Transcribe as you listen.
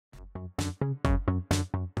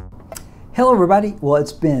Hello everybody. Well,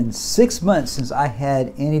 it's been 6 months since I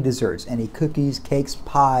had any desserts, any cookies, cakes,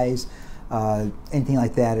 pies, anything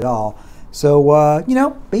like that at all. So,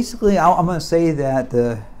 basically I'm going to say that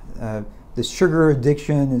the sugar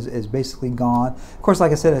addiction is basically gone. Of course,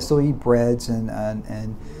 like I said, I still eat breads and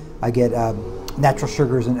I get natural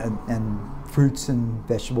sugars and fruits and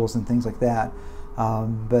vegetables and things like that.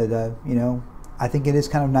 But I think it is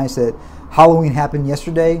kind of nice that Halloween happened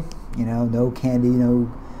yesterday. No candy,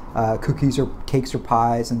 no cookies or cakes or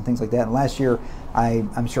pies and things like that. And last year,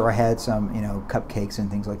 I'm sure I had some, cupcakes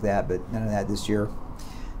and things like that, but none of that this year.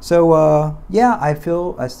 So yeah, I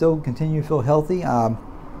still continue to feel healthy. I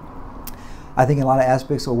think in a lot of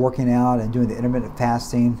aspects of working out and doing the intermittent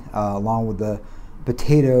fasting, along with the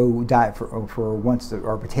potato diet for once,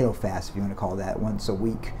 or potato fast, if you want to call it that, once a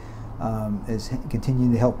week, is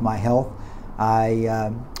continuing to help my health.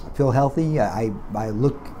 I feel healthy. I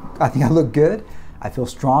think I look good. I feel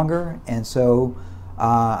stronger, and so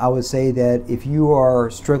I would say that if you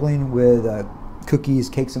are struggling with cookies,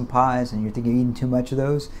 cakes, and pies, and you're thinking of eating too much of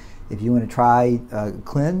those, if you want to try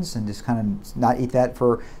cleanse and just kind of not eat that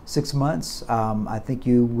for 6 months, I think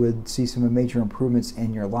you would see some major improvements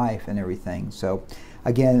in your life and everything. So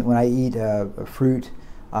again, when I eat fruit,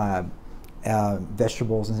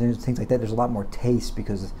 vegetables and things like that, there's a lot more taste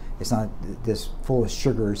because it's not this full of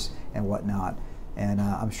sugars and whatnot. And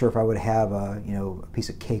I'm sure if I would have a piece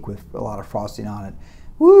of cake with a lot of frosting on it,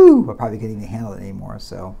 woo, I probably couldn't even handle it anymore.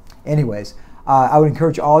 So anyways, I would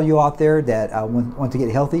encourage all you out there that want to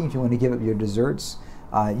get healthy. If you want to give up your desserts,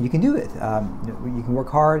 you can do it. You can work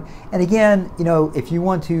hard. And again, if you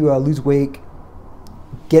want to lose weight,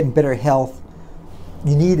 get in better health,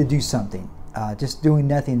 you need to do something. Just doing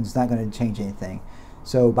nothing is not going to change anything.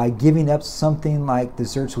 So by giving up something like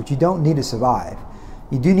desserts, which you don't need to survive,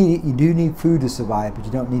 you do need food to survive, but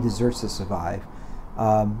you don't need desserts to survive.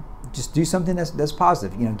 Just do something that's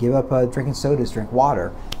positive. Give up drinking sodas, drink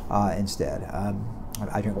water instead.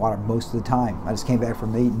 I drink water most of the time. I just came back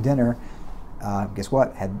from eating dinner. Guess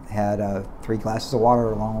what? Had 3 glasses of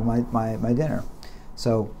water along with my dinner.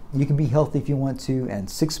 So you can be healthy if you want to, and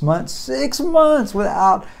 6 months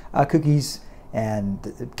without cookies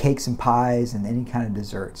and cakes and pies and any kind of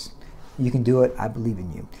desserts. You can do it. I believe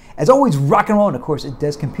in you. As always, rock and roll, and of course it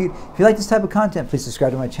does compute. If you like this type of content, please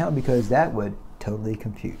subscribe to my channel because that would totally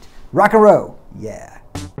compute. Rock and roll, yeah.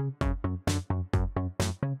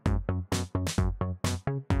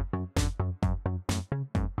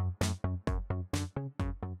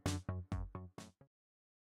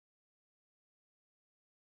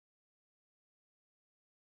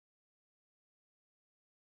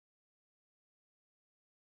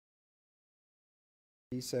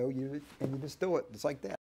 So you just do it. It's like that.